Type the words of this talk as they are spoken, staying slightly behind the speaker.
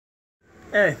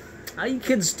Hey, how you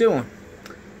kids doing?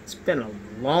 It's been a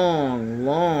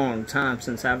long time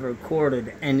since I've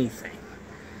recorded anything.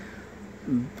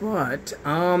 But,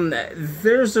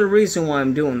 there's a reason why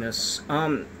I'm doing this.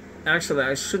 Actually,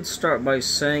 I should start by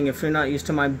saying, if you're not used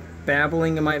to my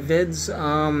babbling in my vids,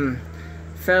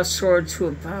 fast forward to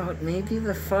about maybe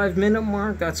the 5-minute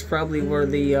mark. That's probably where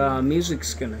the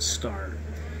music's gonna start.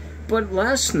 But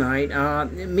last night,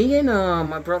 me and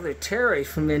my brother Terry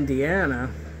from Indiana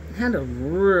had a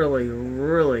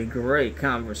really great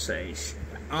conversation.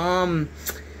 Damn,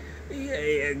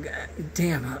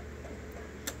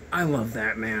 I love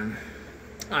that man.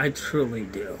 I truly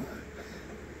do.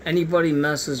 Anybody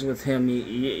messes with him,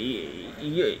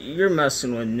 you're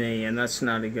messing with me, and that's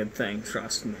not a good thing,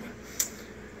 trust me.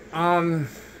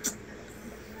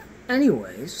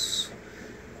 Anyways,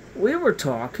 we were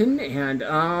talking, and,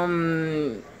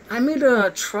 I made a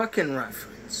Truckin reference.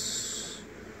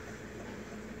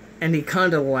 And he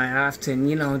kind of laughed and,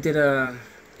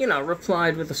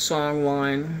 replied with a song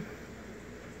line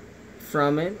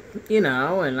from it, and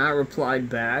I replied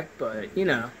back, but,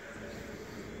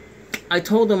 I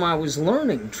told him I was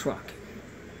learning trucking,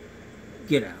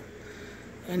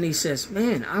 and he says,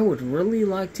 man, I would really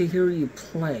like to hear you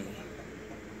play.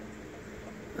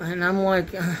 And I'm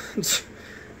like,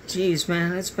 geez,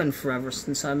 man, it's been forever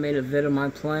since I made a vid of my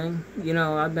playing.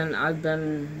 I've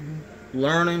been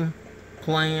learning,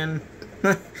 playing,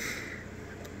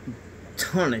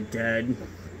 ton of dead,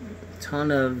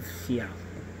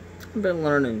 I've been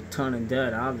learning a ton of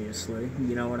dead, obviously,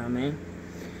 you know what I mean?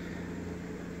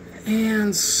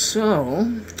 And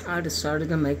so, I decided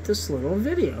to make this little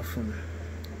video from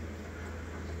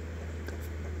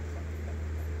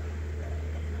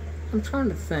I'm trying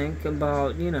to think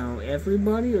about,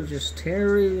 everybody or just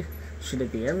Terry. Should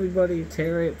it be everybody,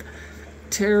 Terry?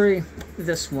 Terry,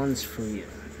 this one's for you.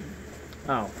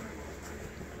 Oh.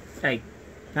 Hey,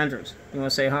 Andrews, you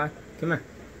want to say hi? Come here.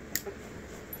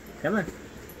 Come here.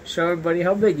 Show everybody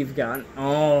how big you've gotten.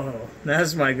 Oh,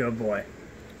 that's my good boy.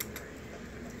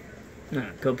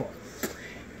 Good boy.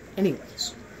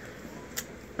 Anyways,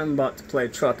 I'm about to play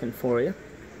Truckin' for you.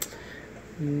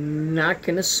 Not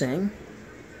gonna sing.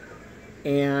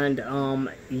 And,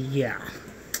 yeah.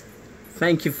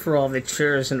 Thank you for all the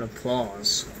cheers and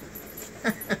applause.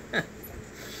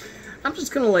 I'm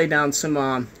just gonna lay down some,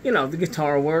 the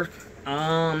guitar work.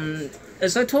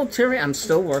 As I told Terry, I'm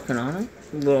still working on it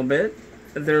a little bit.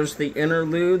 There's the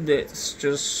interlude that's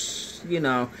just,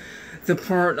 the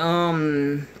part,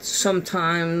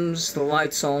 sometimes the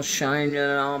light's all shining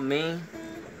on me.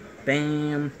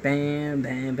 Bam, bam,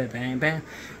 bam, bam, bam, bam.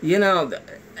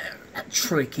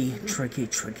 Tricky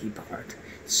part.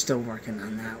 Still working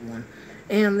on that one.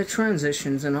 And the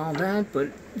transitions and all that.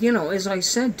 But, as I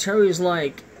said, Terry's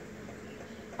like,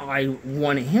 I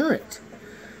want to hear it.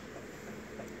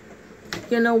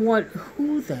 You know what?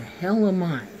 Who the hell am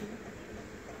I?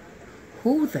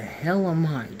 Who the hell am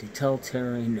I to tell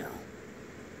Terry no?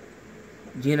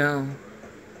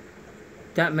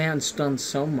 That man's done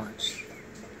so much.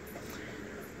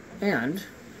 And,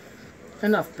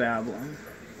 enough babbling.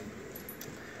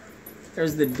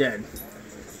 There's the dead.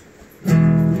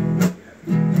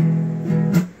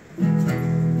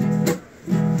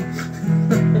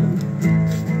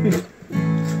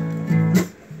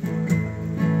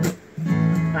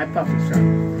 Hi, Puppy Shark.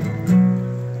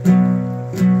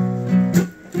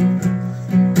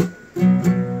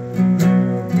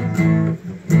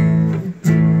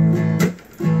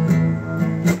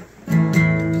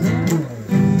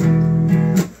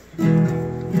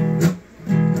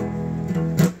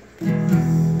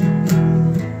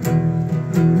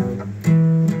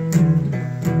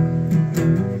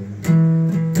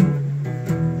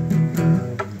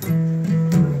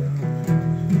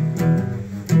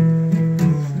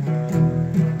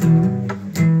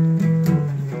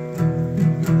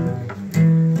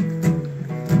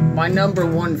 My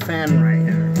 #1 fan right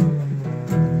here.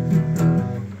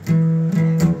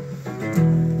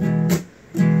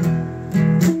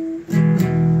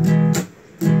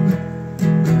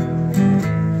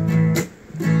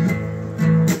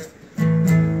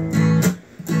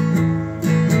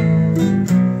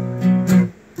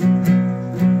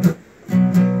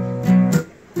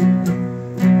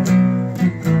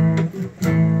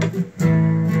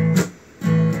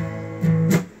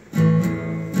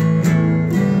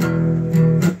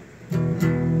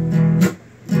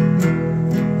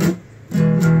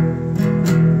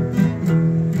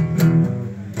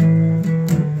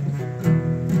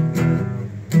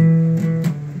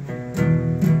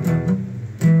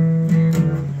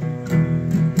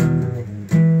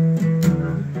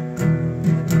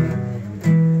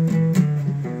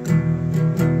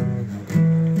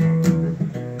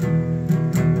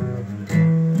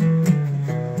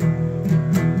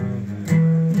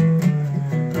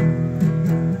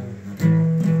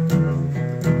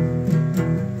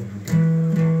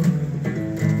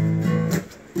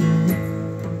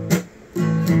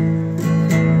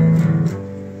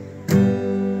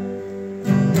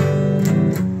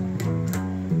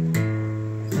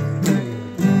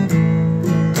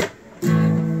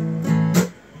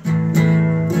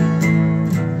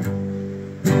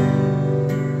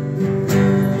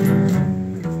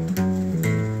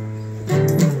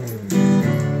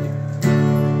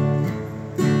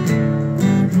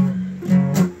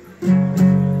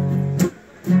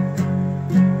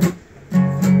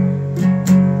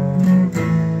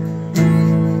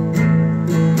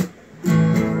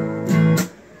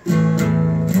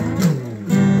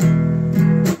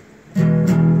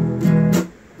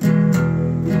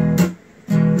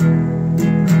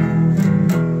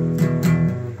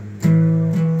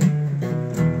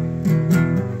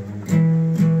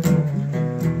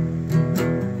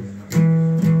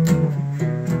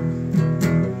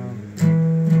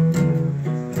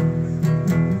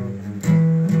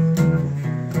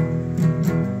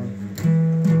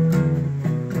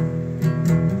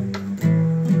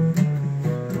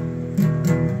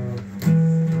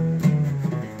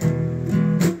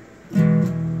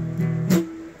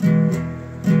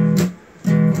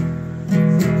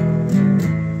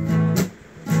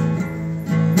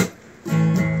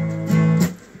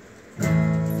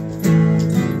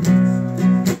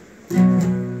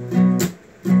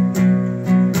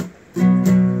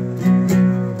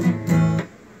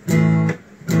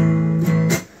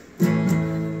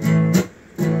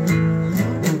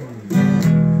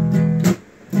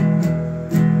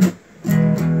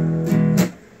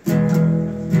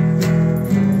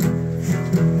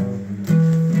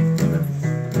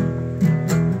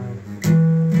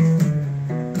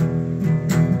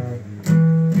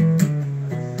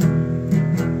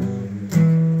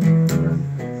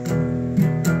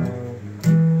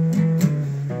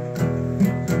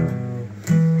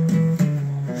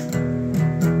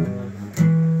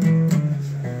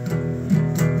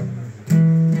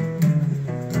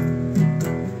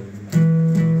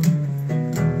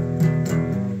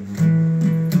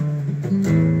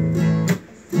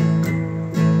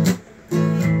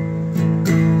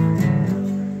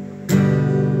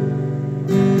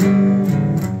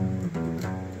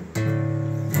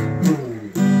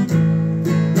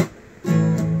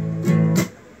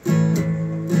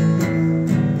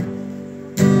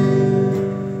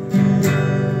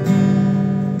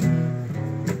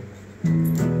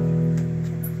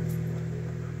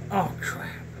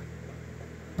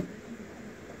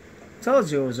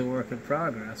 Told you it was a work in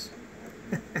progress.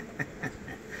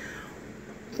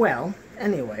 Well,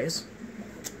 anyways,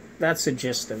 that's the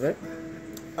gist of it.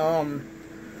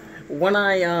 When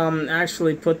I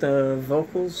actually put the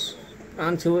vocals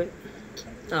onto it,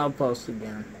 I'll post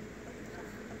again.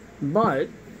 But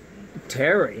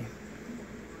Terry,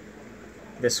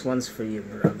 this one's for you,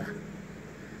 brother.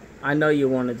 I know you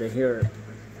wanted to hear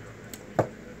it.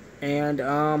 And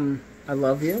I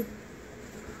love you.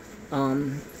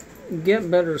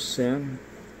 Get better soon.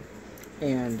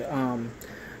 And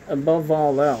above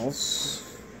all else,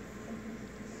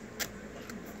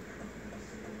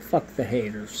 fuck the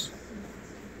haters.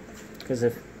 Because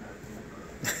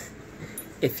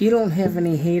if you don't have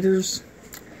any haters,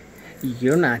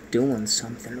 you're not doing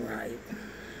something right.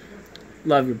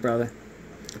 Love you, brother.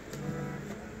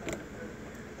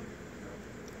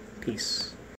 Peace.